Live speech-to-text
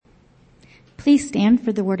Please stand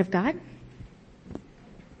for the Word of God.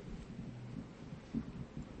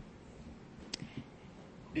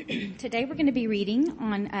 Today we're going to be reading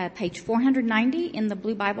on page 490 in the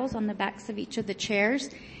blue Bibles on the backs of each of the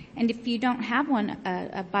chairs. And if you don't have one,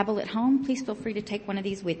 a Bible at home, please feel free to take one of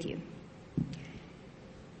these with you.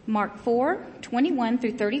 Mark 4:21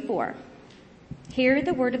 through 34. Hear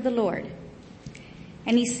the word of the Lord.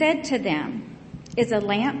 And he said to them, "Is a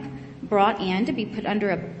lamp brought in to be put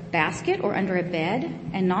under a basket or under a bed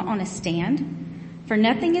and not on a stand? For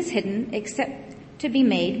nothing is hidden except to be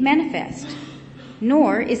made manifest,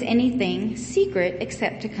 nor is anything secret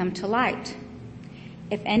except to come to light.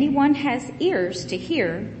 If anyone has ears to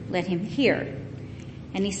hear, let him hear."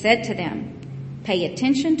 And he said to them, "Pay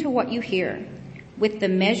attention to what you hear. With the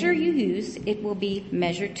measure you use, it will be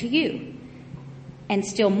measured to you, and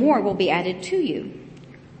still more will be added to you.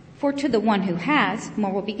 For to the one who has,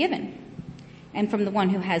 more will be given. And from the one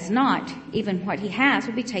who has not, even what he has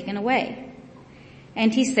will be taken away."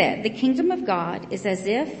 And he said, "The kingdom of God is as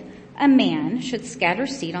if a man should scatter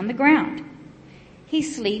seed on the ground. He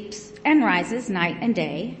sleeps and rises night and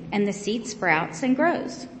day, and the seed sprouts and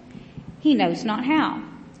grows. He knows not how.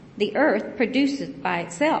 The earth produces by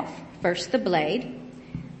itself, first the blade,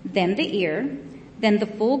 then the ear, then the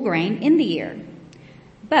full grain in the ear.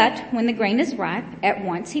 But when the grain is ripe, at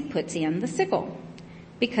once he puts in the sickle,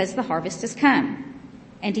 because the harvest has come."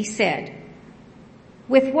 And he said,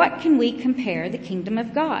 "With what can we compare the kingdom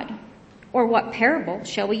of God? Or what parable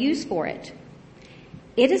shall we use for it?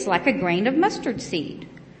 It is like a grain of mustard seed,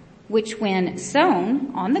 which when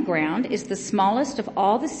sown on the ground is the smallest of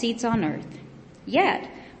all the seeds on earth. Yet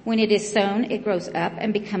when it is sown, it grows up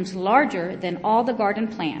and becomes larger than all the garden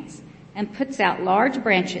plants and puts out large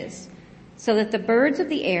branches, so that the birds of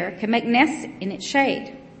the air can make nests in its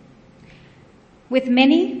shade." With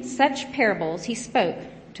many such parables he spoke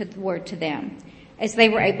the word to them, as they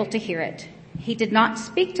were able to hear it. He did not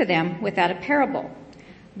speak to them without a parable,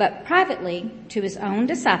 but privately to his own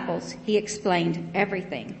disciples he explained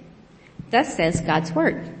everything. Thus says God's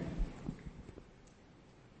word.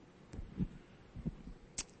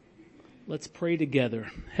 Let's pray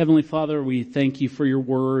together. Heavenly Father, we thank you for your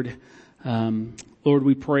word. Lord,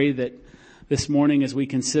 we pray that this morning as we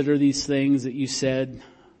consider these things that you said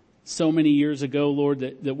so many years ago, Lord,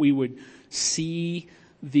 that we would see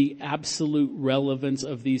the absolute relevance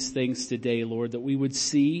of these things today, Lord, that we would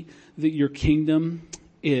see that your kingdom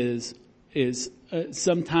is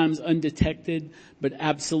sometimes undetected, but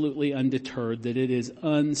absolutely undeterred, that it is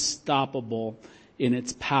unstoppable in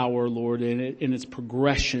its power, Lord, in its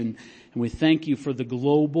progression. And we thank you for the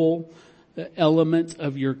global element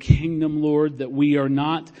of your kingdom, Lord, that we are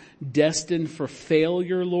not destined for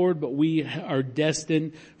failure, Lord, but we are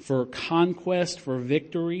destined for conquest, for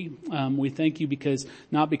victory. We thank you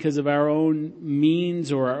not because of our own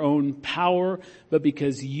means or our own power, but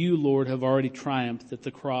because you, Lord, have already triumphed at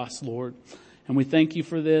the cross, Lord. And we thank you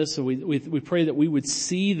for this. So we pray that we would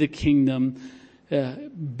see the kingdom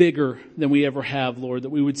bigger than we ever have, Lord, that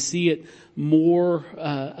we would see it more,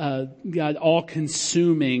 God,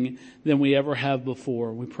 all-consuming than we ever have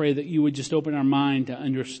before. We pray that you would just open our mind to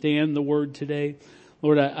understand the word today.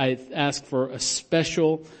 Lord, I ask for a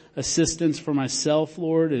special assistance for myself,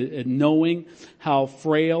 Lord, at knowing how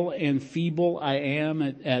frail and feeble I am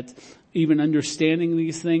at even understanding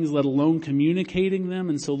these things, let alone communicating them.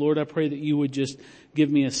 And so, Lord, I pray that you would just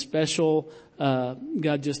give me a special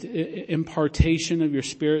God, just impartation of your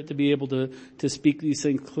spirit to be able to speak these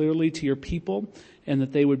things clearly to your people, and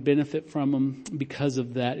that they would benefit from them because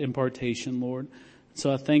of that impartation, Lord.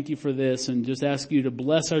 So I thank you for this, and just ask you to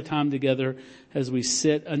bless our time together as we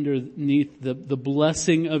sit underneath the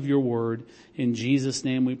blessing of your word. In Jesus'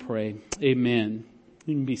 name we pray. Amen.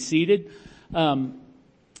 You can be seated. For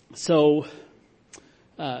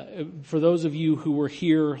those of you who were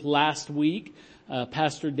here last week,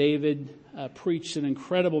 Pastor David preached an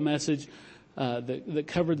incredible message that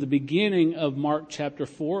covered the beginning of Mark chapter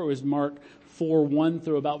 4. It was Mark 4:1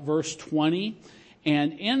 through about verse 20.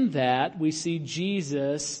 And in that, we see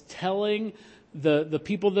Jesus telling the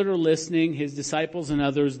people that are listening, his disciples and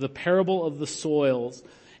others, the parable of the soils.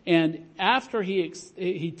 And after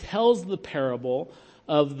he tells the parable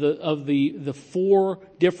of the four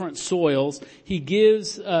different soils, he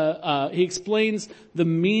explains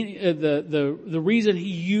the reason he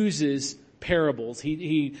uses parables.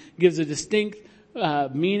 He gives a distinct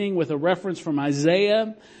meaning with a reference from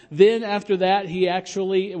Isaiah. Then after that, he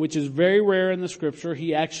actually, which is very rare in the scripture,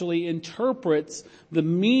 he actually interprets the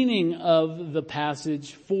meaning of the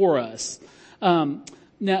passage for us.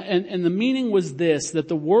 Now, and the meaning was this, that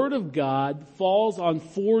the Word of God falls on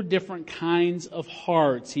 4 different kinds of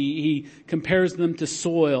hearts. He compares them to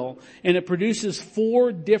soil, and it produces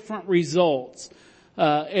 4 different results.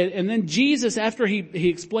 And then Jesus, after he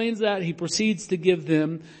explains that, he proceeds to give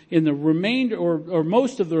them in the remainder, or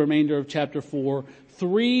most of the remainder of chapter 4,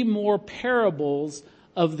 3 more parables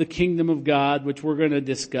of the kingdom of God, which we're going to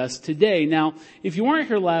discuss today. Now, if you weren't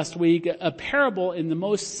here last week, a parable in the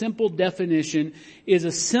most simple definition is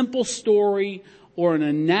a simple story or an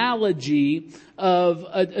analogy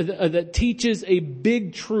that teaches a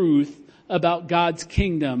big truth about God's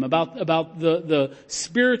kingdom, about the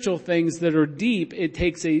spiritual things that are deep. It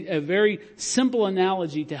takes a very simple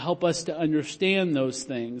analogy to help us to understand those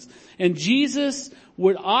things. And Jesus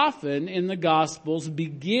would often in the Gospels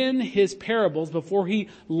begin his parables before he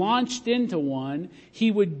launched into one. He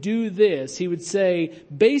would do this. He would say,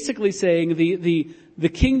 basically saying the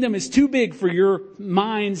kingdom is too big for your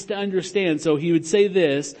minds to understand. So he would say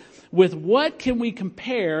this, with what can we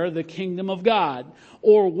compare the kingdom of God?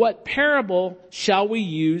 Or what parable shall we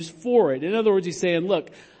use for it? In other words, he's saying, look,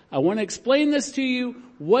 I want to explain this to you.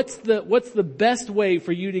 What's the best way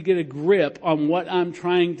for you to get a grip on what I'm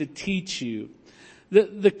trying to teach you?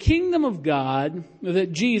 The kingdom of God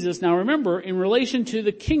that Jesus, now remember, in relation to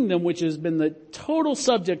the kingdom, which has been the total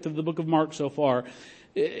subject of the book of Mark so far,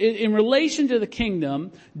 in relation to the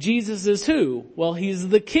kingdom, Jesus is who? Well, he's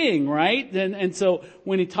the king, right? And so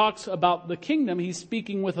when he talks about the kingdom, he's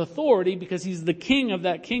speaking with authority because he's the king of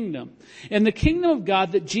that kingdom. And the kingdom of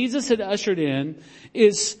God that Jesus had ushered in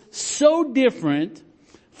is so different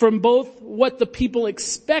from both what the people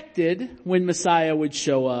expected when Messiah would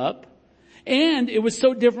show up, and it was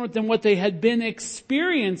so different than what they had been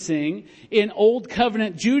experiencing in Old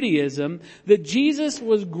Covenant Judaism that Jesus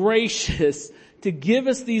was gracious to give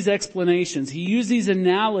us these explanations. He used these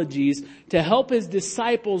analogies to help his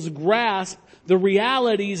disciples grasp the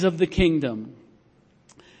realities of the kingdom.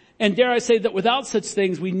 And dare I say that without such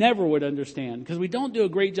things, we never would understand, because we don't do a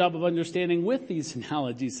great job of understanding with these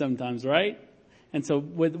analogies sometimes, right? And so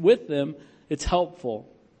with them, it's helpful.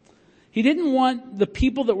 He didn't want the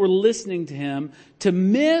people that were listening to him to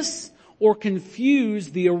miss or confuse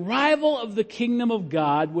the arrival of the kingdom of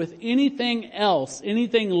God with anything else,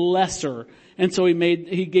 anything lesser. And so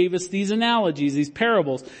he gave us these analogies, these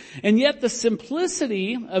parables. And yet the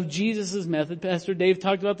simplicity of Jesus' method, Pastor Dave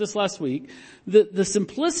talked about this last week, the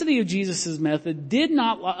simplicity of Jesus' method did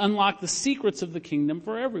not unlock the secrets of the kingdom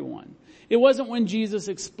for everyone. It wasn't when Jesus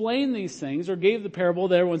explained these things or gave the parable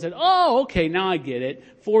that everyone said, oh, okay, now I get it.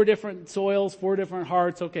 4 different soils, 4 different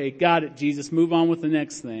hearts. Okay, got it, Jesus. Move on with the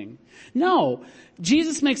next thing. No,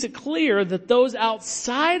 Jesus makes it clear that those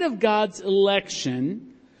outside of God's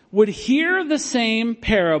election would hear the same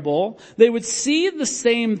parable. They would see the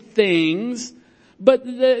same things, but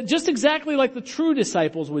just exactly like the true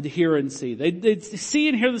disciples would hear and see. They'd see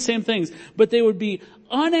and hear the same things, but they would be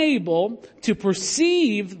unable to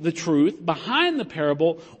perceive the truth behind the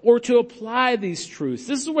parable or to apply these truths.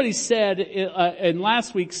 This is what he said in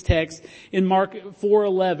last week's text in Mark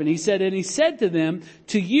 4:11. He said to them,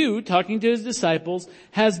 to you, talking to his disciples,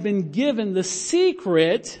 has been given the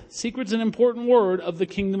secret's an important word, of the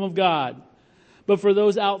kingdom of God. But for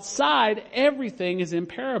those outside, everything is in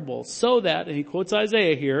parables, so that, and he quotes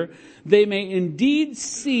Isaiah here, they may indeed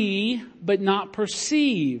see, but not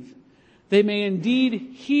perceive. They may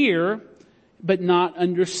indeed hear, but not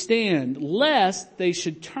understand, lest they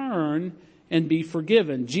should turn and be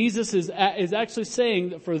forgiven. Jesus is actually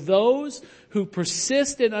saying that for those who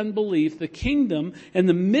persist in unbelief, the kingdom and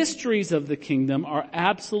the mysteries of the kingdom are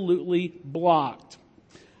absolutely blocked.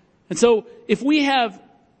 And so, if we have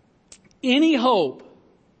any hope,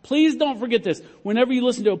 please don't forget this. Whenever you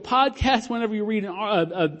listen to a podcast, whenever you read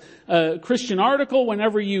a Christian article,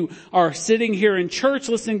 whenever you are sitting here in church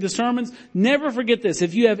listening to sermons, never forget this.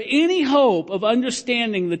 If you have any hope of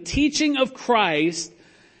understanding the teaching of Christ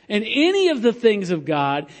and any of the things of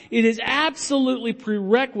God, it is absolutely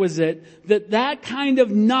prerequisite that that kind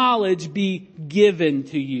of knowledge be given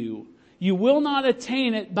to you. You will not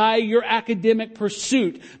attain it by your academic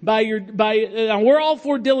pursuit, we're all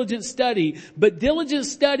for diligent study, but diligent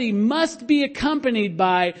study must be accompanied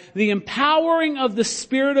by the empowering of the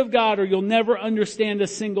Spirit of God, or you'll never understand a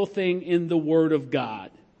single thing in the Word of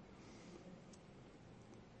God.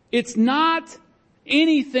 It's not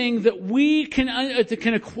anything that we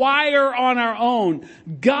can acquire on our own.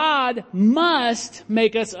 God must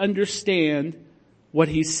make us understand what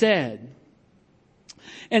He said.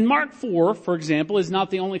 And Mark 4, for example, is not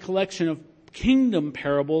the only collection of kingdom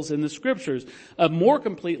parables in the scriptures. A more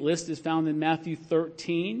complete list is found in Matthew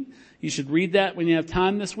 13. You should read that when you have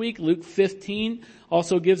time this week. Luke 15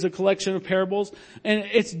 also gives a collection of parables. And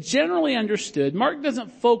it's generally understood, Mark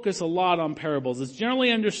doesn't focus a lot on parables. It's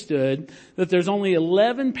generally understood that there's only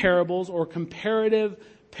 11 parables or comparative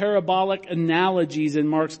parabolic analogies in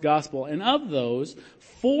Mark's gospel. And of those,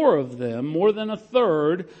 4 of them, more than a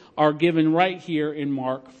third, are given right here in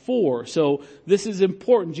Mark 4. So this is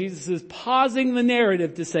important. Jesus is pausing the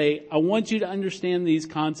narrative to say, I want you to understand these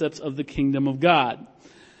concepts of the kingdom of God.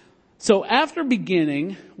 So after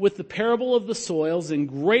beginning with the parable of the soils in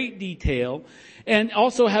great detail, and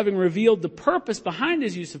also having revealed the purpose behind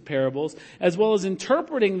his use of parables, as well as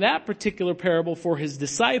interpreting that particular parable for his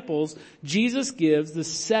disciples, Jesus gives the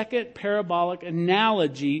second parabolic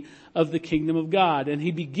analogy of the kingdom of God. And he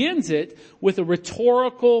begins it with a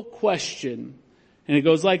rhetorical question. And it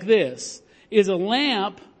goes like this: is a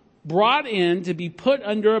lamp brought in to be put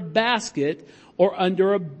under a basket or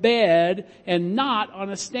under a bed and not on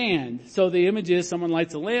a stand? So the image is someone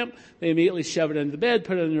lights a lamp, they immediately shove it under the bed,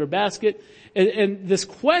 put it under a basket. And this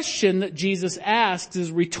question that Jesus asks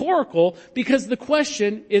is rhetorical because the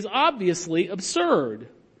question is obviously absurd.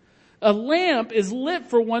 A lamp is lit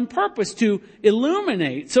for one purpose, to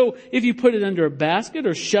illuminate. So if you put it under a basket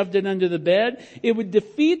or shoved it under the bed, it would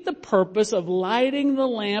defeat the purpose of lighting the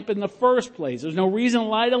lamp in the first place. There's no reason to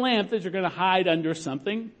light a lamp that you're going to hide under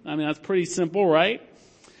something. I mean, that's pretty simple, right?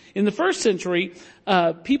 In the first century,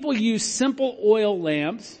 people used simple oil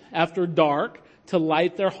lamps after dark to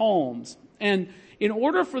light their homes. And in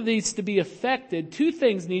order for these to be affected, 2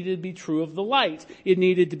 things needed to be true of the light. It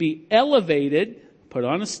needed to be elevated, put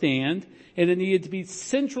on a stand, and it needed to be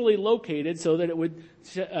centrally located so that it would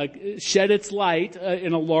shed its light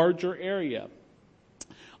in a larger area.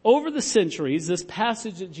 Over the centuries, this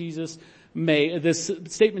passage that this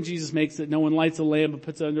statement Jesus makes that no one lights a lamp and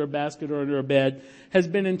puts it under a basket or under a bed has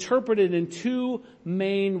been interpreted in 2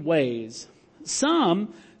 main ways.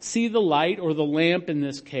 Some see the light, or the lamp in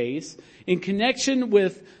this case, in connection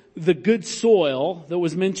with the good soil that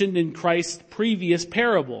was mentioned in Christ's previous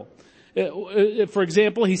parable. For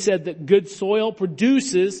example, he said that good soil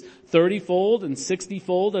produces 30-fold and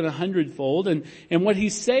 60-fold and 100-fold. And what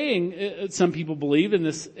he's saying, some people believe in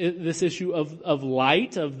this issue of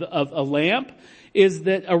light, of a lamp, is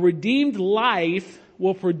that a redeemed life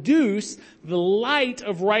will produce the light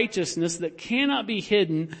of righteousness that cannot be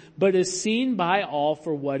hidden, but is seen by all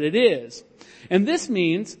for what it is. And this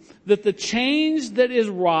means that the change that is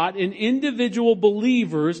wrought in individual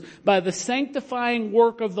believers by the sanctifying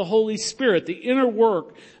work of the Holy Spirit, the inner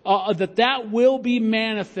work, that will be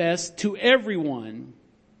manifest to everyone.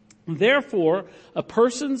 Therefore, a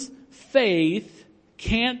person's faith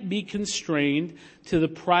can't be constrained to the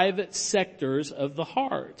private sectors of the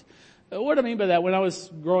heart. What I mean by that, when I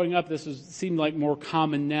was growing up, seemed like more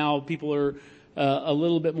common now. People are a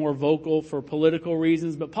little bit more vocal for political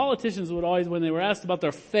reasons, but politicians would always, when they were asked about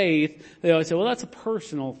their faith, they always say, well, that's a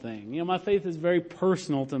personal thing. My faith is very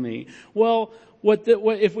personal to me. Well,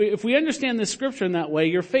 if we understand this scripture in that way,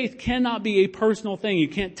 your faith cannot be a personal thing. You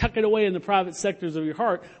can't tuck it away in the private sectors of your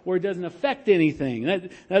heart where it doesn't affect anything.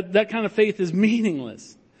 That kind of faith is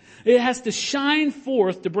meaningless. It has to shine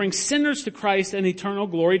forth to bring sinners to Christ and eternal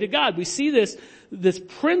glory to God. We see this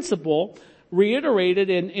principle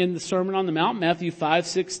reiterated in the Sermon on the Mount, Matthew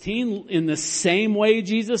 5:16, in the same way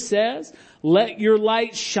Jesus says, let your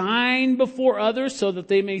light shine before others so that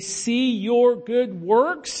they may see your good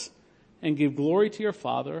works and give glory to your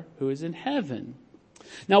Father who is in heaven.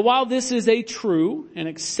 Now, while this is a true and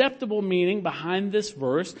acceptable meaning behind this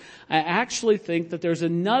verse, I actually think that there's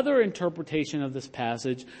another interpretation of this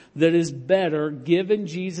passage that is better given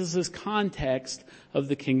Jesus' context of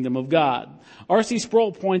the kingdom of God. R.C.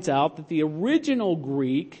 Sproul points out that the original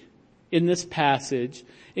Greek in this passage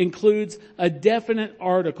includes a definite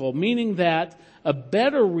article, meaning that a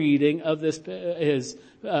better reading of this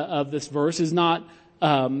verse is not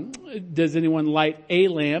does anyone light a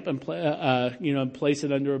lamp and place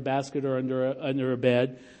it under a basket or under a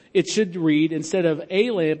bed? It should read, instead of a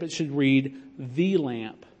lamp, it should read the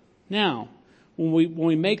lamp. Now, when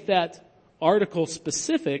we make that article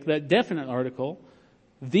specific, that definite article,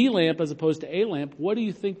 the lamp as opposed to a lamp, what do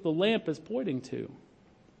you think the lamp is pointing to?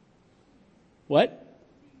 What?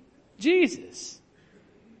 Jesus.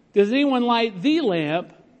 Does anyone light the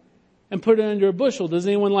lamp and put it under a bushel? Does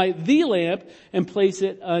anyone light the lamp and place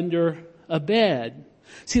it under a bed?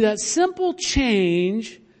 See, that simple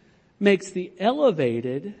change makes the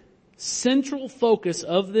elevated central focus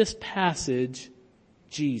of this passage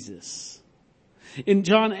Jesus. In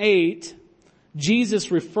John 8,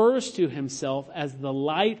 Jesus refers to himself as the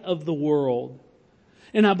light of the world.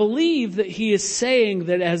 And I believe that he is saying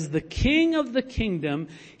that as the king of the kingdom,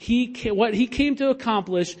 what he came to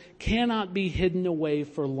accomplish cannot be hidden away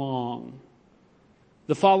for long.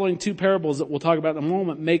 The following two parables that we'll talk about in a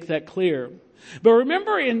moment make that clear. But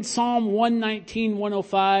remember in Psalm 119,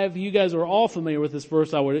 105, you guys are all familiar with this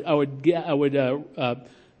verse, I would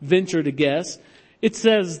venture to guess. It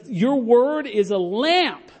says, your word is a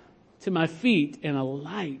lamp to my feet and a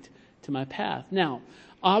light to my path. Now,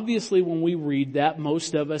 obviously when we read that,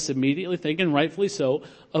 most of us immediately think, and rightfully so,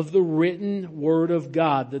 of the written word of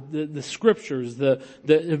God, the scriptures that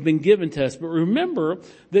have been given to us. But remember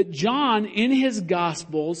that John in his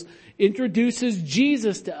Gospels introduces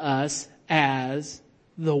Jesus to us as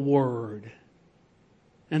the Word.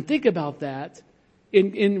 And think about that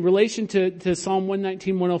in relation to Psalm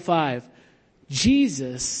 119, 105.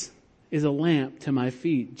 Jesus is a lamp to my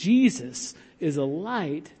feet. Jesus is a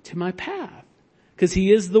light to my path. Because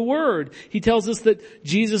he is the Word. He tells us that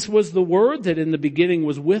Jesus was the Word, that in the beginning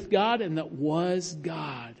was with God, and that was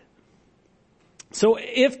God. So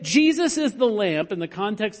if Jesus is the lamp in the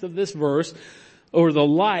context of this verse, or the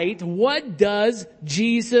light, what does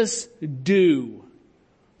Jesus do?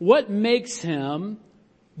 What makes him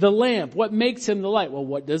the lamp? What makes him the light? Well,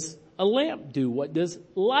 what does a lamp do? What does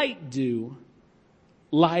light do?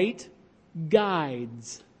 Light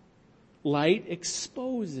guides. Light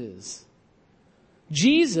exposes.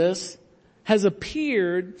 Jesus has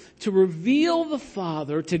appeared to reveal the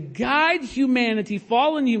Father, to guide humanity,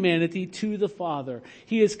 fallen humanity, to the Father.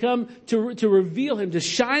 He has come to reveal him, to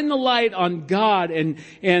shine the light on God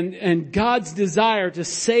and God's desire to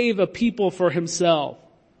save a people for himself.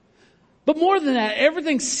 But more than that,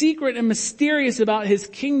 everything secret and mysterious about his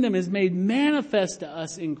kingdom is made manifest to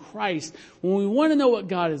us in Christ. When we want to know what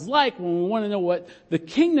God is like, when we want to know what the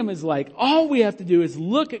kingdom is like, all we have to do is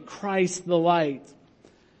look at Christ the light.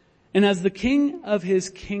 And as the king of his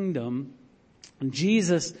kingdom,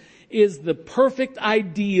 Jesus is the perfect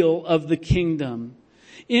ideal of the kingdom.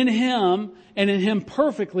 In him, and in him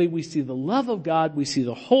perfectly, we see the love of God, we see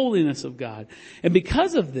the holiness of God. And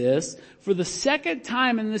because of this, for the second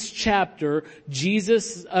time in this chapter,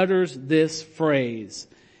 Jesus utters this phrase: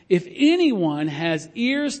 if anyone has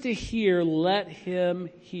ears to hear, let him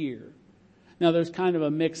hear. Now there's kind of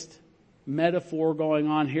a mixed metaphor going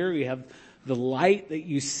on here. We have the light that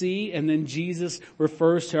you see, and then Jesus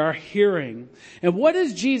refers to our hearing. And what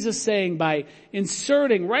is Jesus saying by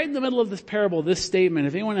inserting right in the middle of this parable this statement,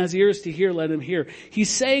 if anyone has ears to hear, let him hear? He's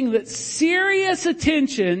saying that serious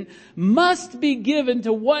attention must be given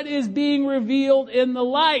to what is being revealed in the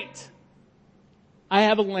light. I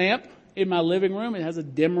have a lamp in my living room. It has a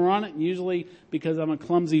dimmer on it, and usually because I'm a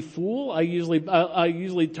clumsy fool, I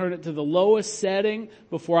usually turn it to the lowest setting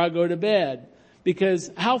before I go to bed. Because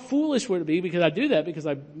how foolish would it be, because I do that because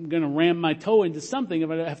I'm going to ram my toe into something if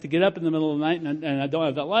I have to get up in the middle of the night and I don't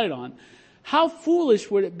have that light on. How foolish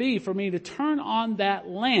would it be for me to turn on that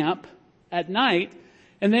lamp at night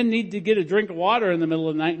and then need to get a drink of water in the middle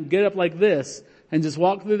of the night and get up like this and just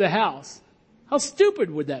walk through the house? How stupid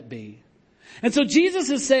would that be? And so Jesus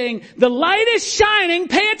is saying, the light is shining,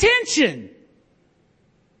 pay attention.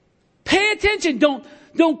 Pay attention.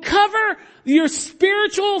 Don't cover your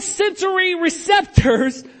spiritual sensory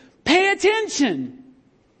receptors. Pay attention.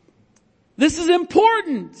 This is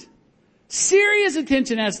important. Serious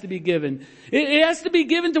attention has to be given. It has to be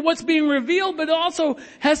given to what's being revealed, but it also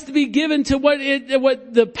has to be given to what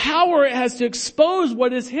the power it has to expose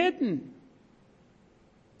what is hidden.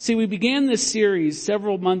 See, we began this series a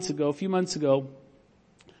few months ago,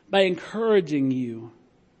 by encouraging you,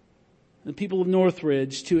 the people of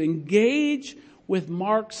Northridge, to engage with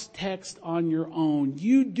Mark's text on your own.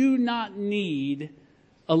 You do not need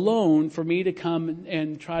alone for me to come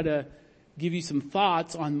and try to give you some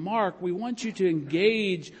thoughts on Mark. We want you to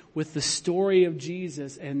engage with the story of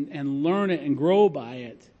Jesus and learn it and grow by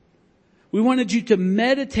it. We wanted you to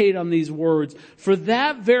meditate on these words for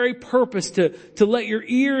that very purpose, to let your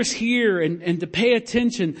ears hear and to pay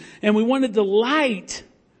attention. And we wanted the light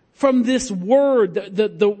from this word,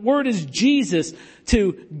 the word is Jesus,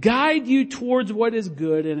 to guide you towards what is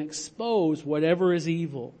good and expose whatever is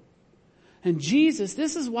evil. And Jesus,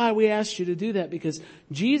 this is why we asked you to do that, because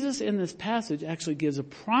Jesus in this passage actually gives a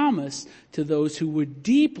promise to those who would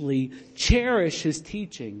deeply cherish his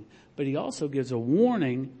teaching. But he also gives a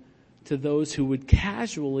warning to those who would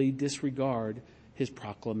casually disregard his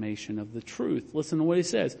proclamation of the truth. Listen to what he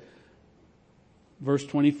says. Verse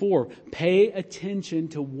 24, pay attention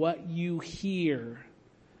to what you hear.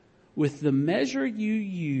 With the measure you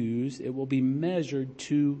use, it will be measured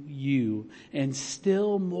to you. And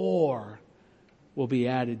still more, will be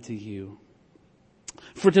added to you.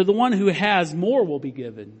 For to the one who has, more will be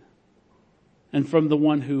given. And from the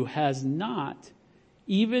one who has not,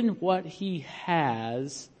 even what he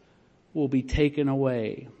has will be taken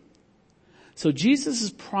away. So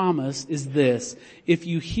Jesus' promise is this: if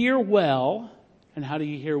you hear well, and how do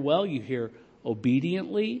you hear well? You hear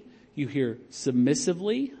obediently, you hear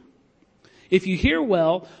submissively. If you hear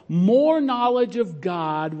well, more knowledge of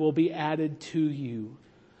God will be added to you.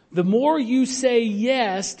 The more you say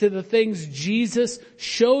yes to the things Jesus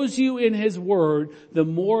shows you in His Word, the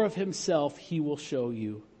more of Himself He will show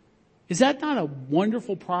you. Is that not a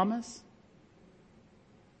wonderful promise?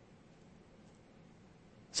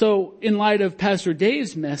 So, in light of Pastor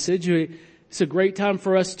Dave's message, it's a great time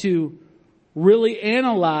for us to really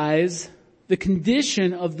analyze the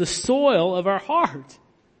condition of the soil of our heart.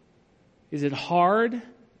 Is it hard?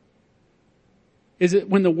 Is it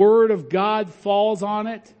when the Word of God falls on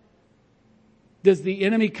it? Does the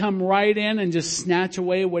enemy come right in and just snatch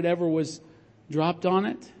away whatever was dropped on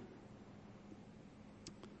it?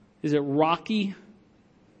 Is it rocky,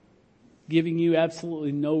 giving you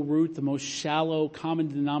absolutely no root, the most shallow common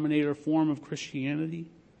denominator form of Christianity?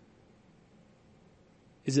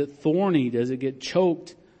 Is it thorny? Does it get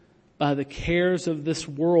choked by the cares of this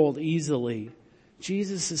world easily?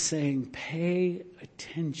 Jesus is saying, pay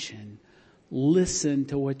attention. Listen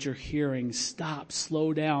to what you're hearing. Stop,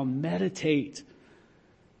 slow down, meditate.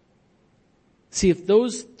 See, if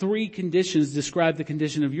those three conditions describe the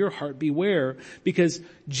condition of your heart, beware, because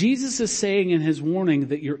Jesus is saying in His warning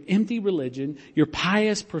that your empty religion, your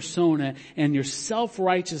pious persona, and your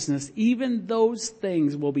self-righteousness, even those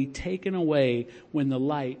things will be taken away when the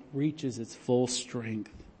light reaches its full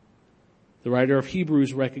strength. The writer of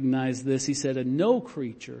Hebrews recognized this. He said, and no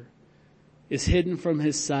creature is hidden from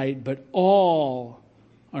His sight, but all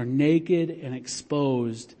are naked and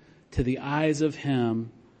exposed to the eyes of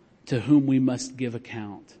Him to whom we must give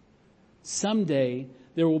account. Someday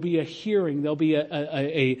there will be a hearing. There'll be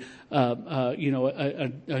an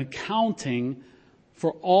accounting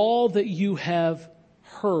for all that you have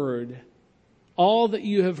heard. All that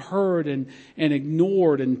you have heard and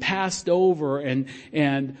ignored and passed over,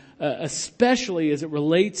 and especially as it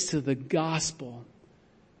relates to the gospel.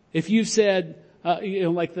 If you've said, I think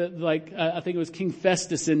it was King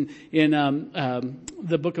Festus in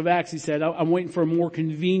the book of Acts, he said, I'm waiting for a more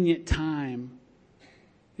convenient time.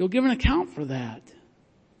 You'll give an account for that.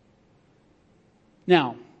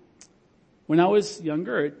 Now, when I was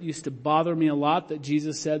younger, it used to bother me a lot that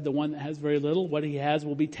Jesus said the one that has very little, what he has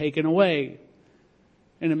will be taken away.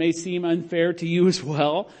 And it may seem unfair to you as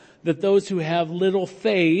well that those who have little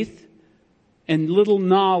faith and little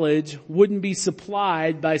knowledge wouldn't be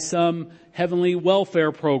supplied by some heavenly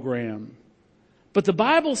welfare program. But the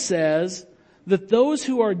Bible says that those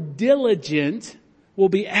who are diligent will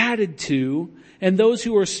be added to, and those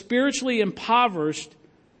who are spiritually impoverished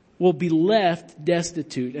will be left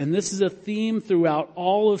destitute. And this is a theme throughout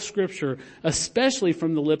all of Scripture, especially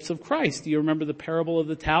from the lips of Christ. Do you remember the parable of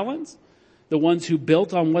the talents? The ones who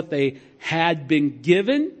built on what they had been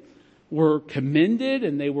given were commended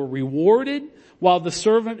and they were rewarded, while the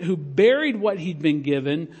servant who buried what he'd been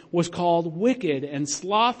given was called wicked and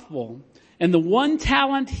slothful. And the one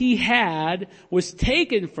talent he had was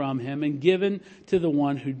taken from him and given to the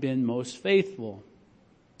one who'd been most faithful.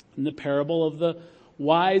 In the parable of the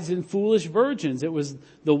wise and foolish virgins, it was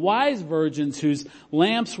the wise virgins whose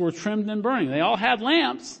lamps were trimmed and burning. They all had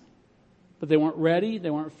lamps, but they weren't ready. They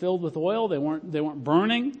weren't filled with oil. They weren't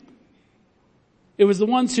burning. It was the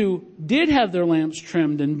ones who did have their lamps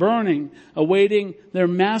trimmed and burning, awaiting their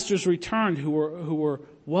master's return, who were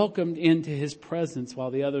welcomed into his presence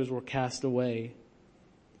while the others were cast away.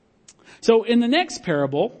 So in the next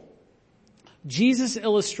parable, Jesus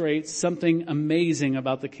illustrates something amazing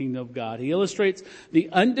about the kingdom of God. He illustrates the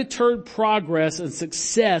undeterred progress and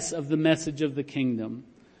success of the message of the kingdom.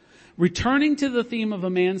 Returning to the theme of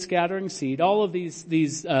a man scattering seed, all of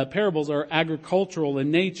these parables are agricultural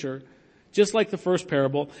in nature, just like the first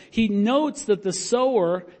parable. He notes that the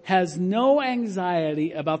sower has no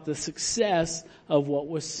anxiety about the success of what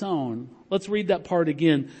was sown. Let's read that part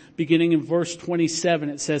again, beginning in verse 27.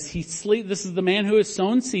 It says, this is the man who has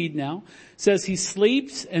sown seed now, says he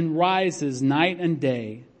sleeps and rises night and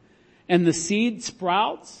day, and the seed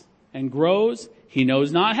sprouts and grows, he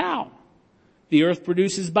knows not how. The earth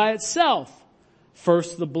produces by itself,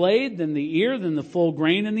 first the blade, then the ear, then the full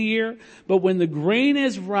grain in the ear. But when the grain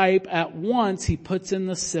is ripe, at once he puts in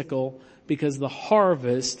the sickle, because the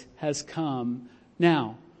harvest has come.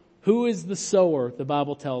 Now, who is the sower, the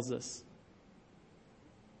Bible tells us?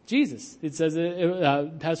 Jesus. It says,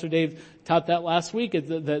 Pastor Dave taught that last week,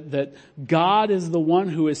 that God is the one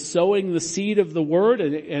who is sowing the seed of the word,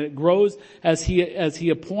 and it grows as he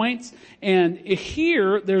appoints. And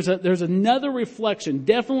here, there's another reflection.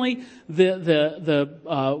 Definitely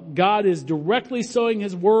God is directly sowing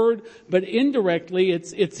his word, but indirectly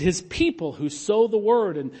it's his people who sow the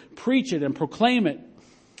word and preach it and proclaim it.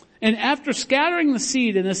 And after scattering the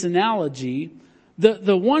seed in this analogy,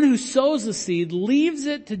 the one who sows the seed leaves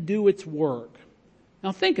it to do its work.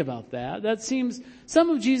 Now think about that. That seems,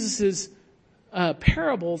 some of Jesus's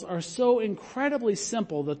parables are so incredibly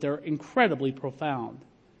simple that they're incredibly profound.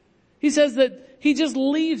 He says that he just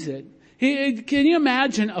leaves it. Can you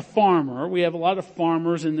imagine a farmer? We have a lot of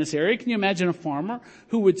farmers in this area. Can you imagine a farmer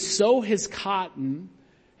who would sow his cotton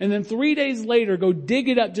and then 3 days later go dig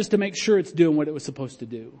it up just to make sure it's doing what it was supposed to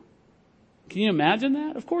do? Can you imagine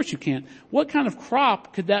that? Of course you can't. What kind of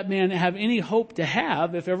crop could that man have any hope to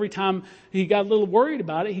have if every time he got a little worried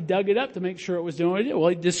about it, he dug it up to make sure it was doing what it did? Well,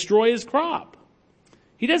 he'd destroy his crop.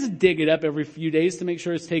 He doesn't dig it up every few days to make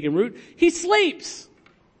sure it's taking root. He sleeps.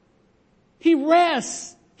 He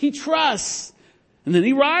rests. He trusts. And then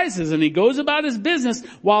he rises and he goes about his business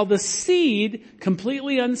while the seed,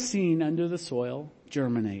 completely unseen under the soil,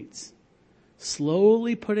 germinates,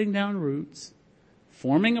 slowly putting down roots,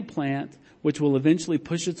 forming a plant, which will eventually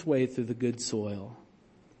push its way through the good soil.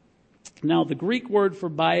 Now, the Greek word for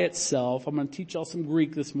by itself, I'm going to teach y'all some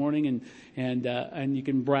Greek this morning, and you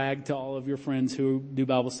can brag to all of your friends who do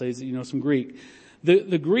Bible studies that you know some Greek.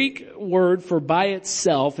 The Greek word for by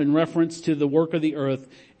itself, in reference to the work of the earth,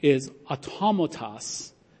 is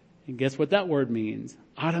automatos. And guess what that word means?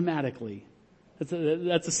 Automatically.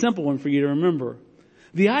 That's a simple one for you to remember.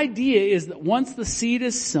 The idea is that once the seed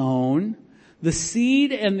is sown, the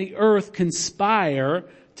seed and the earth conspire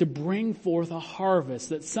to bring forth a harvest,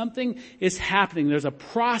 that something is happening. There's a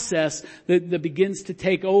process that begins to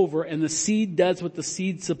take over, and the seed does what the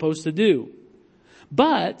seed's supposed to do.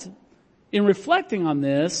 But in reflecting on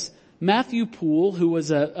this, Matthew Poole, who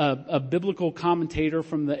was a biblical commentator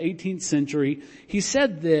from the 18th century, he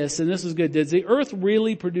said this, and this is good. Does the earth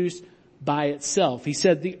really produce by itself? He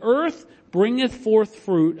said, the earth bringeth forth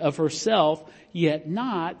fruit of herself, yet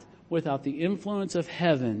not without the influence of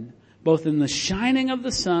heaven, both in the shining of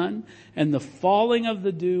the sun and the falling of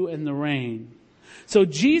the dew and the rain. So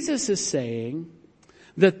Jesus is saying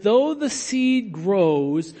that though the seed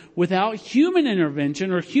grows without human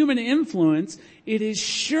intervention or human influence, it is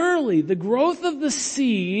surely the growth of the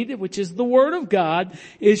seed, which is the Word of God,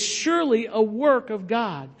 is surely a work of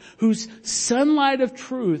God, whose sunlight of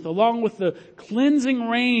truth, along with the cleansing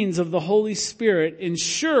rains of the Holy Spirit,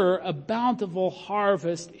 ensure a bountiful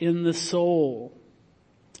harvest in the soul.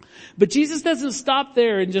 But Jesus doesn't stop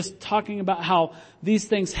there in just talking about how these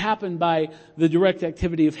things happen by the direct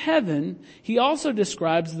activity of heaven. He also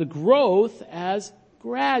describes the growth as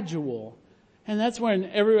gradual. And that's when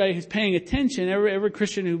everybody who's paying attention, every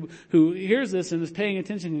Christian who hears this and is paying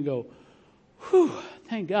attention can go, whew,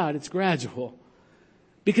 thank God it's gradual.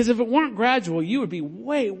 Because if it weren't gradual, you would be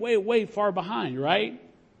way, way, way far behind, right?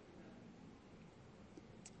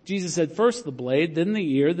 Jesus said, first the blade, then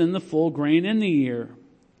the ear, then the full grain in the ear.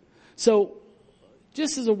 So,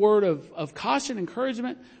 just as a word of caution,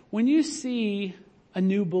 encouragement, when you see a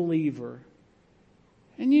new believer,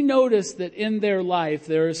 and you notice that in their life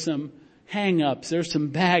there are some hang-ups, there's some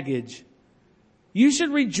baggage, you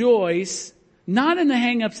should rejoice, not in the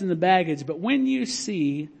hang-ups and the baggage, but when you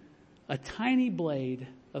see a tiny blade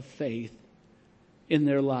of faith in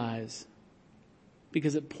their lives,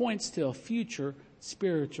 because it points to a future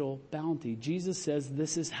spiritual bounty. Jesus says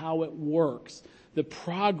this is how it works. The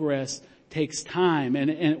progress takes time, and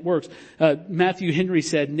it works. Matthew Henry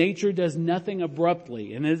said, nature does nothing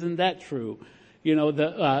abruptly. And isn't that true? You know,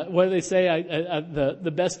 what do they say?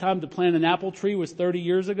 The best time to plant an apple tree was 30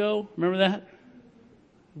 years ago. Remember that?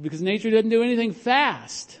 Because nature doesn't do anything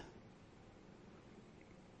fast.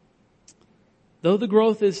 Though the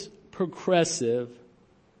growth is progressive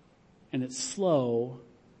and it's slow,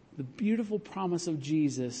 the beautiful promise of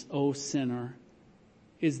Jesus, O sinner,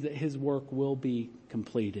 is that his work will be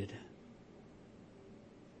completed.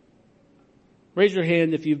 Raise your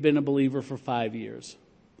hand if you've been a believer for 5 years.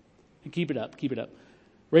 And keep it up, keep it up.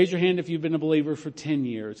 Raise your hand if you've been a believer for 10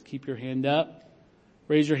 years. Keep your hand up.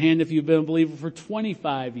 Raise your hand if you've been a believer for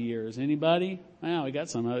 25 years. Anybody? Wow, we got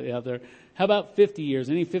some out there. How about 50 years?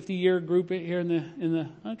 Any 50-year group here in the,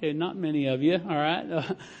 okay, not many of you. All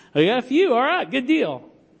right. We got a few. All right. Good deal.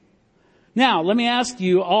 Now, let me ask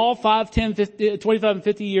you, all 5, 10, 50, 25, and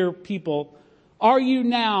 50-year people, are you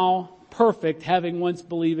now perfect, having once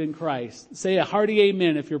believed in Christ? Say a hearty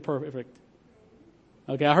amen if you're perfect.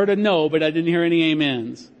 Okay, I heard a no, but I didn't hear any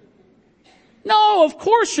amens. No, of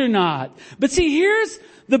course you're not. But see, here's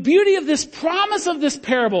the beauty of this promise of this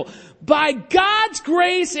parable. By God's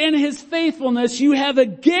grace and His faithfulness, you have a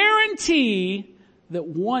guarantee that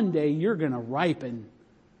one day you're going to ripen.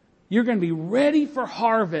 You're going to be ready for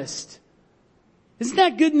harvest. Isn't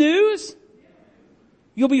that good news?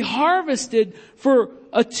 You'll be harvested for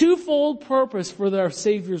a twofold purpose, for our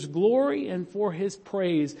Savior's glory and for His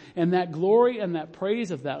praise. And that glory and that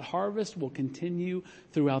praise of that harvest will continue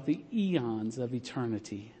throughout the eons of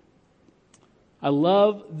eternity. I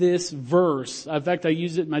love this verse. In fact, I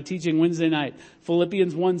used it in my teaching Wednesday night.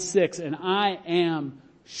 Philippians 1:6. And I am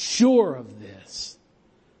sure of this,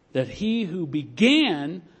 that He who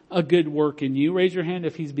began a good work in you, raise your hand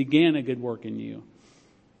if He's began a good work in you.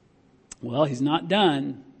 Well, He's not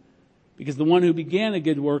done, because the one who began a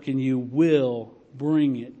good work in you will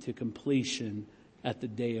bring it to completion at the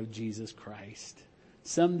day of Jesus Christ.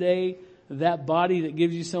 Someday, that body that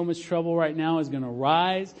gives you so much trouble right now is going to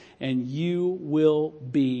rise, and you will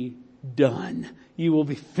be done. You will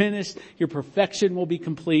be finished. Your perfection will be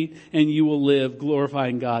complete, and you will live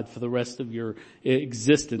glorifying God for the rest of your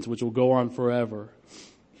existence, which will go on forever.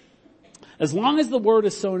 As long as the word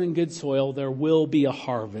is sown in good soil, there will be a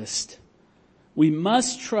harvest. We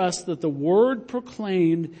must trust that the word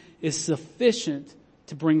proclaimed is sufficient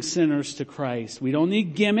to bring sinners to Christ. We don't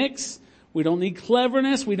need gimmicks. We don't need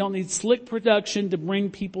cleverness. We don't need slick production to bring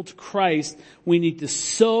people to Christ. We need to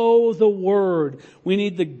sow the word. We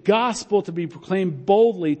need the gospel to be proclaimed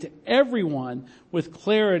boldly to everyone with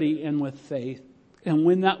clarity and with faith. And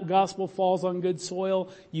when that gospel falls on good soil,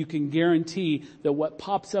 you can guarantee that what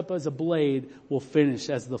pops up as a blade will finish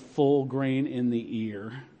as the full grain in the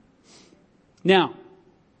ear. Now,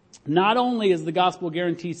 not only is the gospel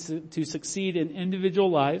guaranteed to succeed in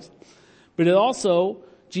individual lives, but it also,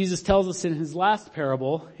 Jesus tells us in His last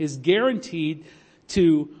parable, is guaranteed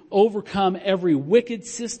to overcome every wicked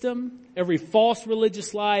system, every false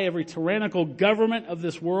religious lie, every tyrannical government of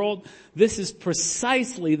this world. This is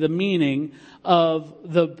precisely the meaning of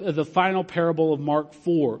the final parable of Mark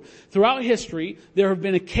 4. Throughout history, there have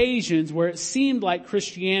been occasions where it seemed like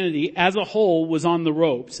Christianity as a whole was on the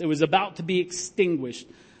ropes. It was about to be extinguished,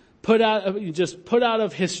 put out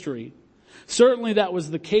of history. Certainly that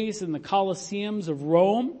was the case in the Colosseums of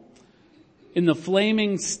Rome, in the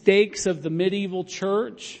flaming stakes of the medieval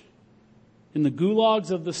church, in the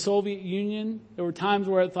gulags of the Soviet Union. There were times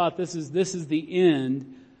where I thought this is the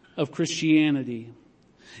end of Christianity.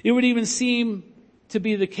 It would even seem to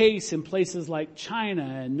be the case in places like China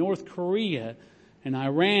and North Korea and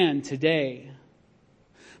Iran today.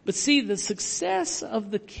 But see, the success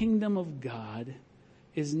of the kingdom of God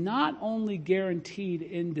is not only guaranteed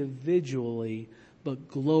individually, but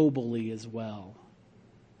globally as well.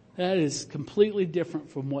 That is completely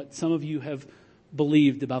different from what some of you have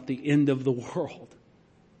believed about the end of the world.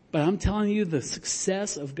 But I'm telling you, the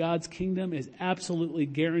success of God's kingdom is absolutely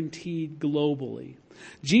guaranteed globally.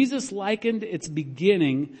 Jesus likened its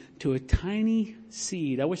beginning to a tiny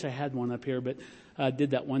seed. I wish I had one up here, but I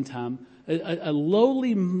did that one time. A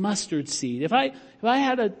lowly mustard seed. If I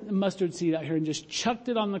had a mustard seed out here and just chucked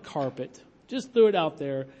it on the carpet, just threw it out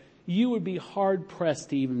there, you would be hard pressed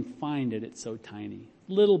to even find it. It's so tiny.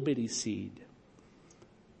 Little bitty seed.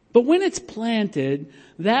 But when it's planted,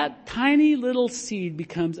 that tiny little seed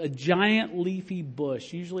becomes a giant leafy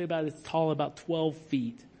bush, usually about as tall, about 12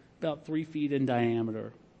 feet, about 3 feet in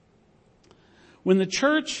diameter. When the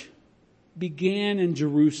church began in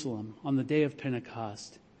Jerusalem on the day of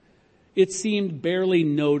Pentecost, it seemed barely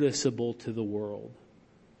noticeable to the world.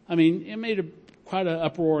 I mean, it made quite an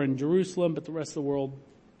uproar in Jerusalem, but the rest of the world,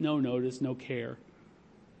 no notice, no care.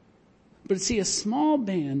 But see, a small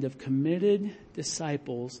band of committed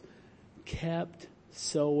disciples kept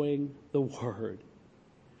sowing the word.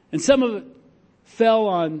 And some of it fell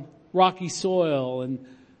on rocky soil, and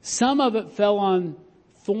some of it fell on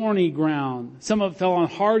thorny ground. Some of it fell on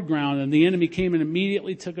hard ground, and the enemy came and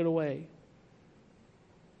immediately took it away.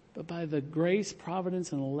 But by the grace,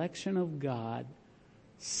 providence, and election of God,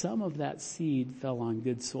 some of that seed fell on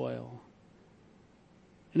good soil.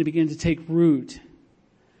 And it began to take root.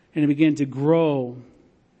 And it began to grow.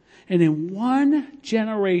 And in one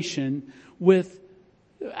generation,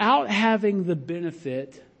 without having the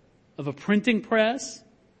benefit of a printing press,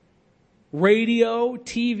 radio,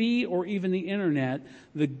 TV, or even the internet,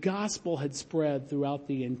 the gospel had spread throughout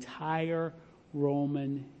the entire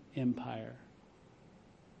Roman Empire.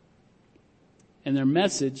 And their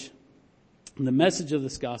message, the message of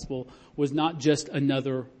this gospel, was not just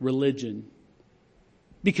another religion.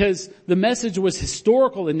 because the message was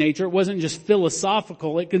historical in nature. It wasn't just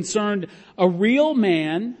philosophical. It concerned a real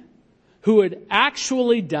man who had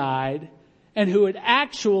actually died and who had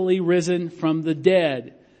actually risen from the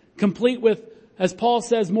dead, complete with, as Paul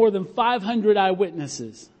says, more than 500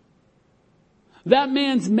 eyewitnesses. That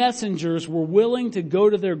man's messengers were willing to go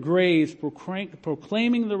to their graves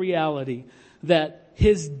proclaiming the reality that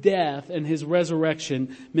his death and his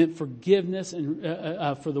resurrection meant forgiveness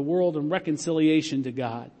and for the world and reconciliation to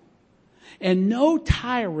God. And no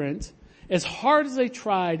tyrant, as hard as they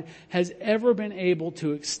tried, has ever been able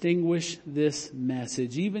to extinguish this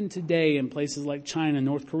message. Even today in places like China,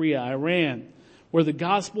 North Korea, Iran, where the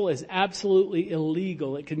gospel is absolutely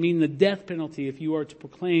illegal. It could mean the death penalty if you are to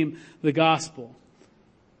proclaim the gospel.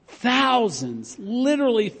 Thousands,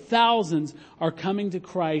 literally thousands, are coming to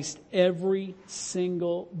Christ every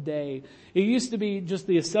single day. It used to be just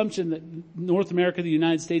the assumption that North America, the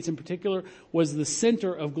United States in particular, was the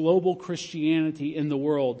center of global Christianity in the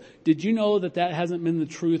world. Did you know that that hasn't been the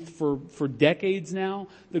truth for decades now?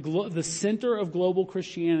 The center of global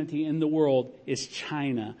Christianity in the world is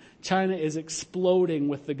China. China is exploding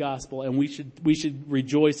with the gospel, and we should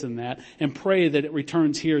rejoice in that and pray that it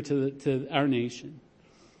returns here to our nation.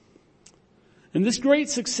 And this great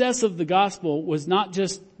success of the gospel was not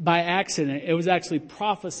just by accident. It was actually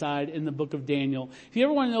prophesied in the book of Daniel. If you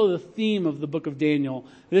ever want to know the theme of the book of Daniel,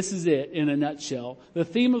 this is it in a nutshell. The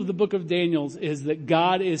theme of the book of Daniel is that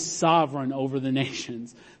God is sovereign over the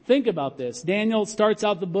nations. Think about this. Daniel starts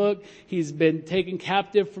out the book. He's been taken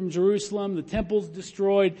captive from Jerusalem. The temple's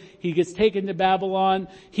destroyed. He gets taken to Babylon.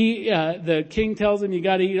 The king tells him, you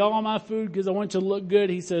got to eat all my food because I want you to look good.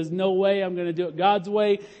 He says, no way. I'm going to do it God's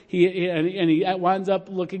way. He winds up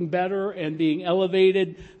looking better and being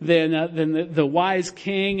elevated than the wise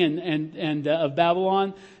king and of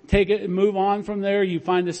Babylon. Take it and move on from there. You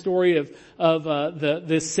find the story of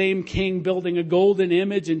this same king building a golden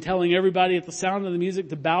image and telling everybody at the sound of the music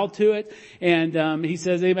to bow to it. And he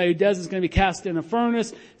says anybody who does is going to be cast in a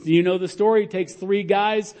furnace. You know the story. He takes 3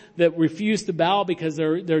 guys that refuse to bow because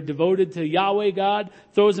they're devoted to Yahweh God,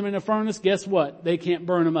 throws them in a furnace. Guess what? They can't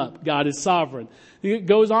burn them up. God is sovereign. It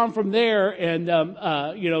goes on from there, and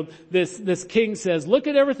this king says, "Look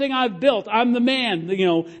at everything I've built. I'm the man.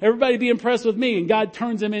 Everybody be impressed with me." And God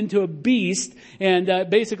turns him into a beast, and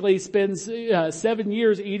basically spends 7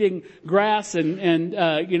 years eating grass and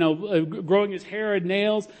growing his hair and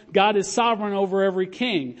nails. God is sovereign over every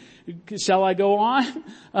king. Shall I go on?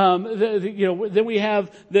 Then we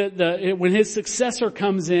have when his successor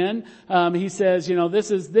comes in, he says,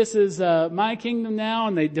 this is my kingdom now,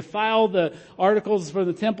 and they defile the articles for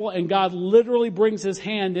the temple, and God literally brings his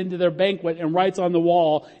hand into their banquet and writes on the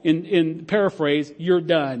wall in paraphrase, "You're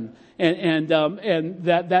done." And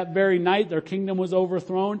that very night their kingdom was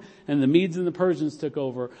overthrown and the Medes and the Persians took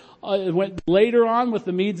over. It went later on with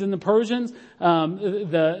the Medes and the Persians,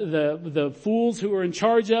 the fools who were in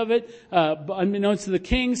charge of it, unbeknownst to the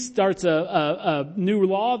king, starts a new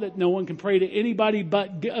law that no one can pray to anybody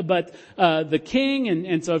but the king.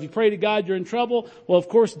 And so if you pray to God, you're in trouble. Well, of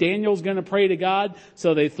course, Daniel's going to pray to God.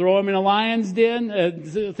 So they throw him in a lion's den,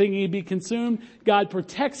 thinking he'd be consumed. God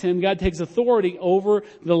protects him. God takes authority over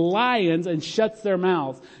the lions and shuts their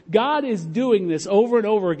mouths. God is doing this over and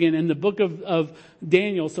over again in the book of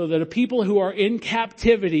Daniel, so that a people who are in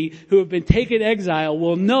captivity, who have been taken exile,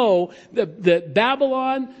 will know that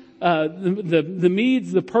Babylon, the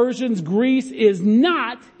Medes, the Persians, Greece is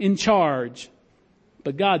not in charge,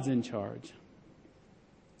 but God's in charge.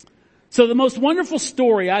 So the most wonderful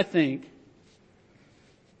story, I think,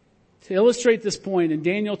 to illustrate this point, in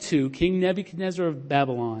Daniel 2, King Nebuchadnezzar of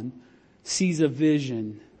Babylon sees a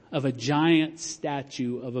vision of a giant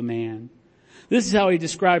statue of a man. This is how he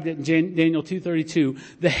described it in Daniel 2:32.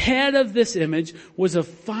 The head of this image was of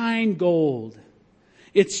fine gold,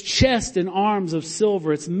 its chest and arms of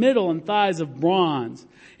silver, its middle and thighs of bronze,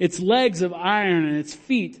 its legs of iron, and its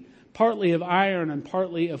feet partly of iron and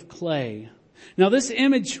partly of clay. Now this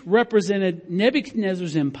image represented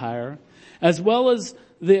Nebuchadnezzar's empire, as well as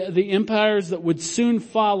the empires that would soon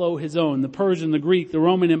follow his own, the Persian, the Greek, the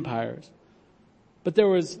Roman empires. But there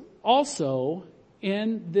was also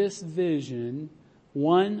in this vision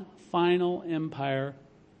one final empire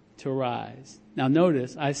to rise. Now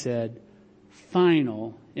notice I said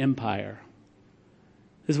final empire.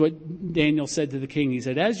 This is what Daniel said to the king. He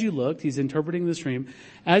said, as you looked, he's interpreting this dream,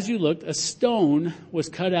 as you looked, a stone was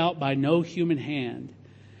cut out by no human hand,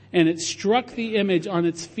 and it struck the image on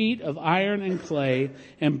its feet of iron and clay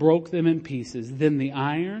and broke them in pieces. Then the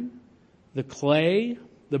iron, the clay,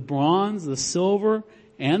 the bronze, the silver,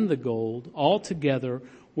 and the gold all together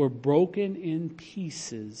were broken in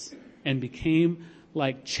pieces and became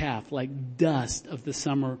like chaff, like dust of the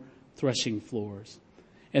summer threshing floors.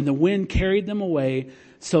 And the wind carried them away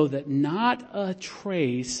so that not a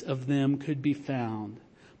trace of them could be found.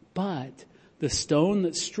 But the stone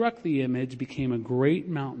that struck the image became a great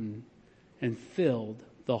mountain and filled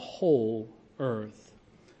the whole earth.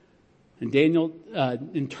 And Daniel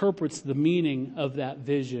interprets the meaning of that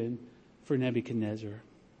vision for Nebuchadnezzar.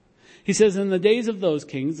 He says, in the days of those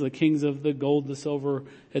kings, the kings of the gold, the silver,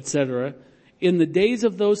 etc., in the days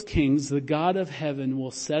of those kings, the God of heaven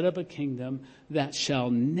will set up a kingdom that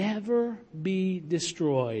shall never be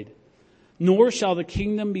destroyed, nor shall the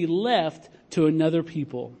kingdom be left to another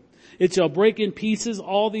people. It shall break in pieces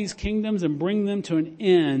all these kingdoms and bring them to an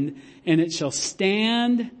end, and it shall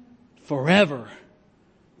stand forever.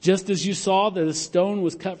 Just as you saw that a stone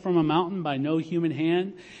was cut from a mountain by no human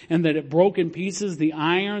hand, and that it broke in pieces the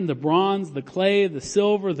iron, the bronze, the clay, the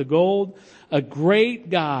silver, the gold, a great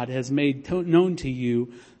God has made known to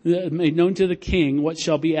you, made known to the king what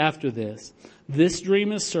shall be after this. This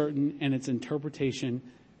dream is certain, and its interpretation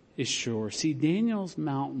is sure. See, Daniel's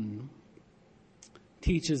mountain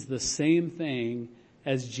teaches the same thing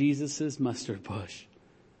as Jesus' mustard bush.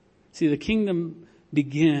 See, the kingdom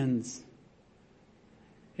begins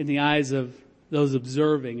in the eyes of those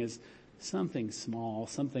observing as something small,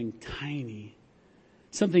 something tiny,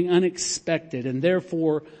 something unexpected, and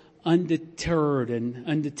therefore undeterred and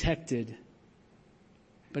undetected.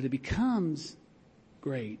 But it becomes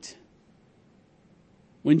great.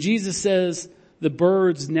 When Jesus says the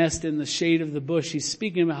birds nest in the shade of the bush, he's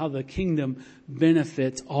speaking about how the kingdom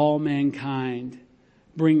benefits all mankind,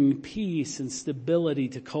 bringing peace and stability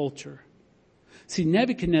to culture. See,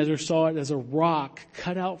 Nebuchadnezzar saw it as a rock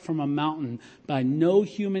cut out from a mountain by no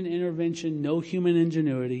human intervention, no human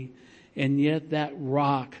ingenuity, and yet that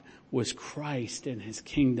rock was Christ and his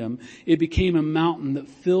kingdom. It became a mountain that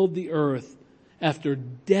filled the earth after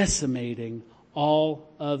decimating all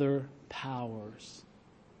other powers.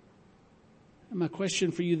 And my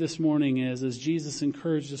question for you this morning is, as Jesus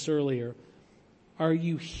encouraged us earlier, are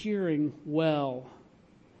you hearing well?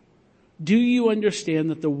 Do you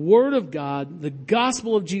understand that the Word of God, the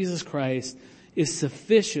gospel of Jesus Christ, is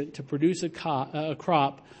sufficient to produce a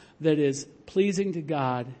crop that is pleasing to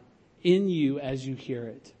God in you as you hear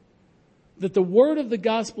it? That the word of the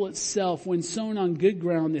gospel itself, when sown on good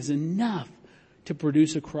ground, is enough to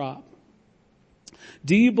produce a crop?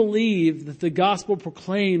 Do you believe that the gospel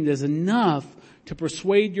proclaimed is enough to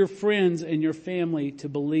persuade your friends and your family to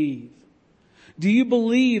believe? Do you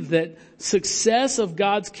believe that success of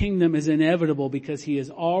God's kingdom is inevitable because he has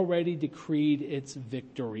already decreed its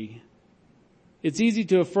victory? It's easy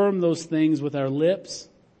to affirm those things with our lips.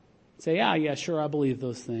 Say, yeah, sure, I believe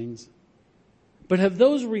those things. But have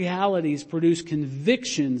those realities produced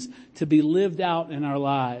convictions to be lived out in our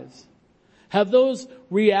lives? Have those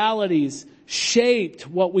realities shaped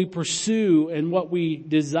what we pursue and what we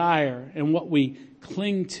desire and what we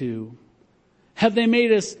cling to? Have they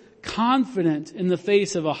made us confident in the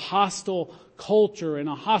face of a hostile culture and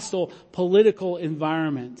a hostile political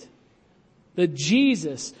environment?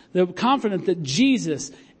 Confident that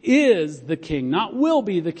Jesus is the King, not will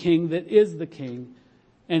be the King, that is the King.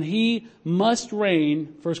 And he must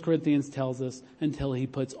reign, 1 Corinthians tells us, until he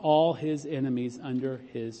puts all his enemies under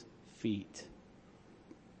his feet.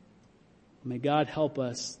 May God help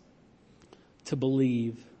us to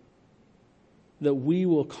believe that we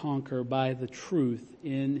will conquer by the truth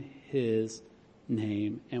in his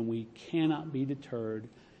name. And we cannot be deterred,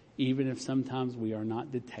 even if sometimes we are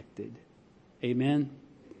not detected. Amen.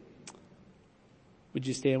 Would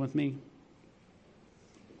you stand with me?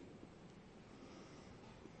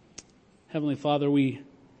 Heavenly Father, we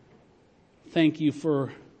thank you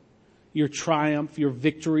for your triumph, your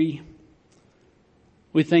victory.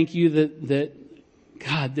 We thank you that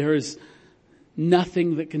God, there is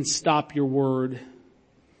nothing that can stop your word.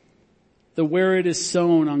 That where it is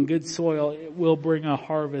sown on good soil, it will bring a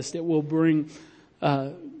harvest. It will bring,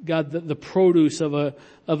 God, the produce of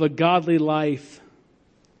a godly life.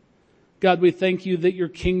 God, we thank you that your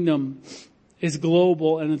kingdom is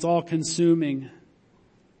global and it's all consuming.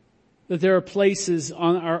 That there are places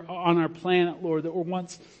on our planet, Lord, that were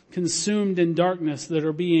once consumed in darkness that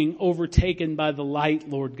are being overtaken by the light,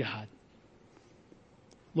 Lord God.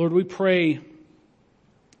 Lord, we pray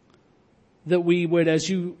that we would, as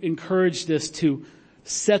you encouraged us to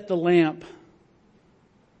set the lamp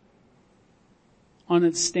on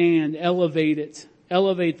its stand, elevate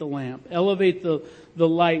the lamp, elevate the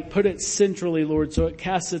light, put it centrally, Lord, so it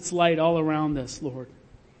casts its light all around us, Lord.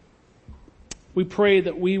 We pray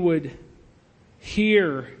that we would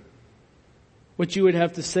hear what you would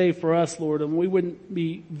have to say for us, Lord, and we wouldn't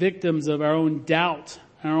be victims of our own doubt,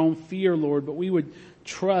 our own fear, Lord, but we would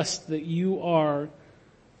trust that you are,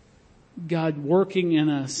 God, working in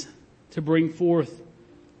us to bring forth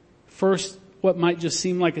first what might just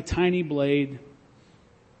seem like a tiny blade,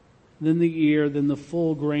 then the ear, then the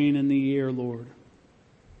full grain in the ear, Lord.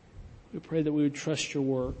 We pray that we would trust your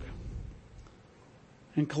work.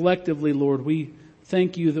 And collectively, Lord, we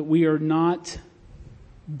thank you that we are not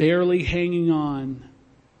barely hanging on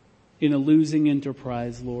in a losing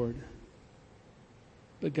enterprise, Lord.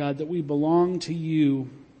 But God, that we belong to you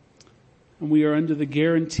and we are under the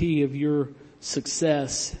guarantee of your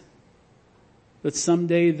success. That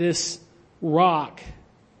someday this rock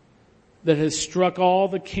that has struck all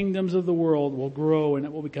the kingdoms of the world will grow and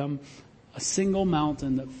it will become a single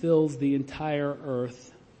mountain that fills the entire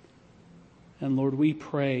earth. And Lord, we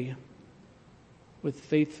pray with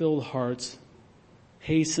faith-filled hearts,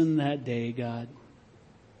 hasten that day, God.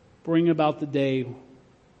 Bring about the day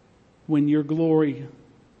when your glory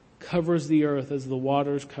covers the earth as the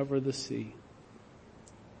waters cover the sea.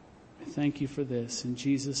 I thank you for this in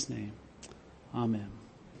Jesus' name. Amen.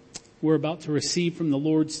 We're about to receive from the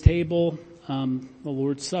Lord's table, the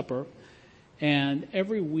Lord's Supper. And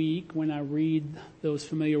every week when I read those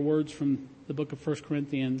familiar words from the book of 1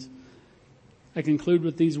 Corinthians, I conclude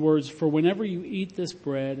with these words, for whenever you eat this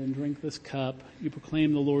bread and drink this cup, you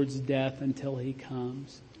proclaim the Lord's death until he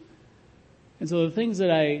comes. And so the things that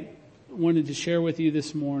I wanted to share with you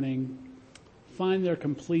this morning find their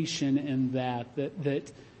completion in that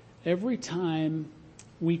every time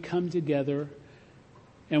we come together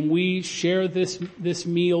and we share this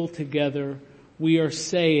meal together, we are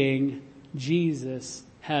saying Jesus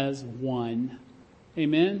has won.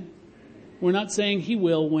 Amen? We're not saying he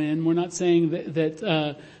will win. We're not saying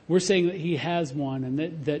that we're saying that he has won,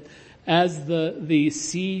 and that as the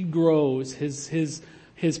seed grows,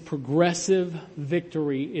 his progressive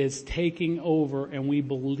victory is taking over, and we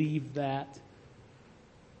believe that.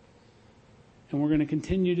 And we're going to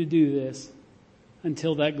continue to do this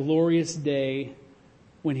until that glorious day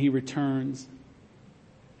when he returns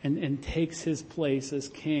and takes his place as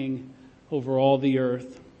king over all the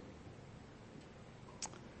earth.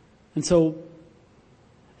 And so,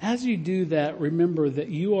 as you do that, remember that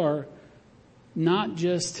you are not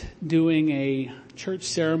just doing a church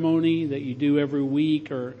ceremony that you do every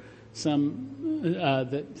week or some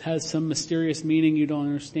that has some mysterious meaning you don't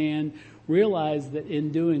understand. Realize that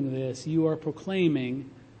in doing this, you are proclaiming,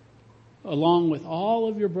 along with all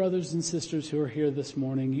of your brothers and sisters who are here this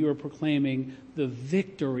morning, you are proclaiming the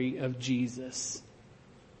victory of Jesus.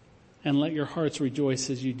 And let your hearts rejoice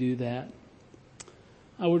as you do that.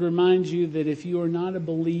 I would remind you that if you are not a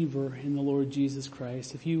believer in the Lord Jesus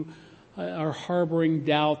Christ, if you are harboring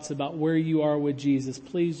doubts about where you are with Jesus,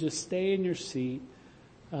 please just stay in your seat.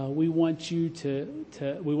 We want you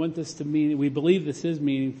we want this to mean, we believe this is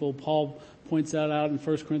meaningful. Paul points that out in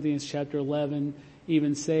 1 Corinthians chapter 11,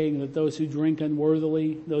 even saying that those who drink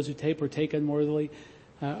unworthily, those who partake unworthily,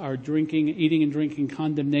 are eating and drinking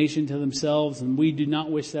condemnation to themselves. And we do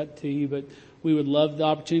not wish that to you, but we would love the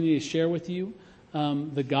opportunity to share with you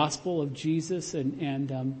the gospel of Jesus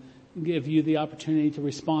and give you the opportunity to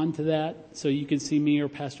respond to that. So you can see me or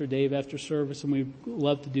Pastor Dave after service, and we'd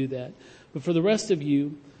love to do that. But for the rest of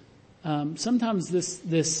you, sometimes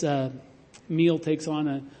this meal takes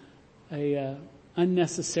on a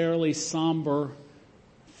unnecessarily somber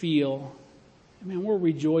feel. I mean, we're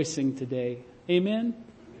rejoicing today. Amen?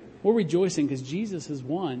 We're rejoicing because Jesus has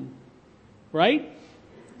won. Right?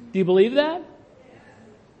 Do you believe that?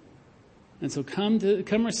 And so come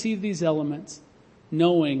receive these elements,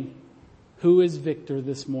 knowing who is victor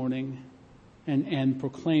this morning, and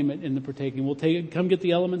proclaim it in the partaking. Come get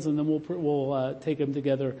the elements, and then we'll take them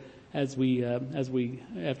together after we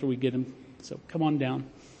get them. So come on down.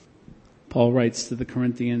 Paul writes to the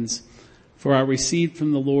Corinthians, "For I received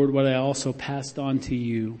from the Lord what I also passed on to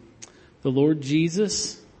you. The Lord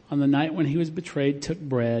Jesus, on the night when he was betrayed, took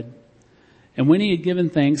bread, and when he had given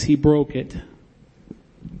thanks, he broke it.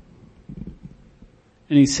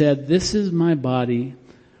 And he said, 'This is my body,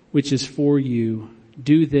 which is for you.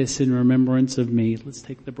 Do this in remembrance of me.'" Let's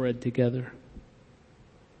take the bread together.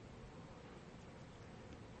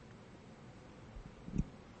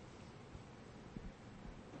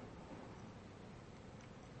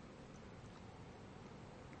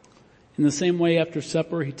 In the same way, after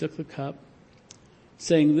supper, he took the cup,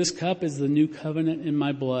 saying, "This cup is the new covenant in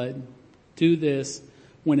my blood. Do this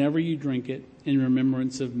whenever you drink it in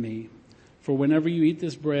remembrance of me. For whenever you eat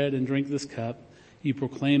this bread and drink this cup, you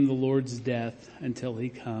proclaim the Lord's death until he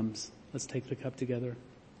comes." Let's take the cup together.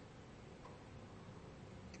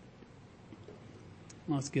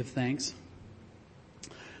 Let's give thanks.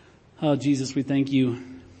 Oh, Jesus, we thank you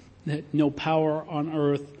that no power on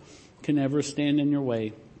earth can ever stand in your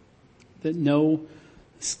way, that no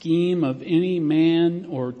scheme of any man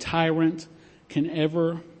or tyrant can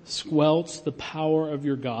ever squelch the power of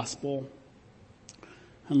your gospel.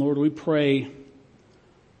 And Lord, we pray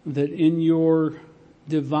that in your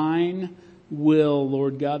divine will,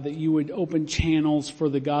 Lord God, that you would open channels for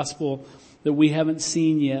the gospel that we haven't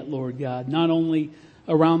seen yet, Lord God, not only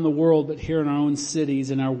around the world, but here in our own cities,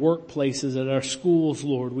 in our workplaces, at our schools,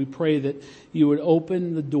 Lord. We pray that you would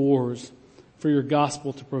open the doors for your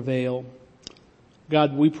gospel to prevail.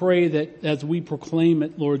 God, we pray that as we proclaim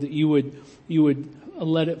it, Lord, that you would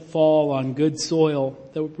let it fall on good soil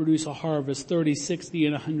that would produce a harvest 30, 60,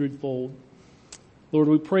 and 100-fold. Lord,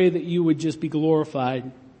 we pray that you would just be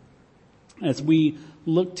glorified as we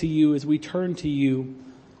look to you, as we turn to you,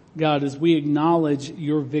 God, as we acknowledge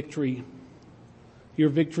your victory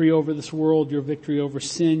over this world, your victory over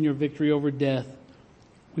sin, your victory over death.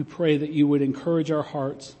 We pray that you would encourage our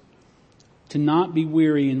hearts to not be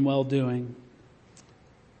weary in well-doing.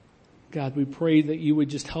 God, we pray that you would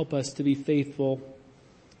just help us to be faithful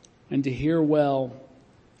and to hear well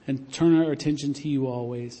and turn our attention to you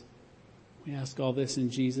always. We ask all this in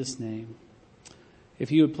Jesus' name.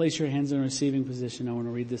 If you would place your hands in a receiving position, I want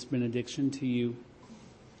to read this benediction to you.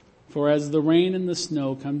 For as the rain and the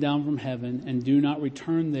snow come down from heaven and do not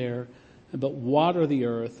return there, but water the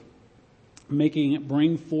earth, making it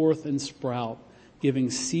bring forth and sprout, giving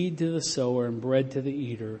seed to the sower and bread to the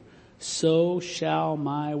eater, so shall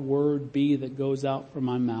my word be that goes out from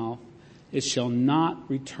my mouth. It shall not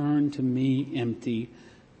return to me empty,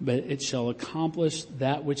 but it shall accomplish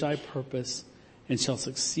that which I purpose and shall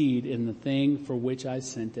succeed in the thing for which I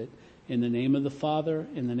sent it. In the name of the Father,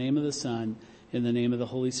 in the name of the Son, in the name of the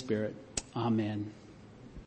Holy Spirit. Amen.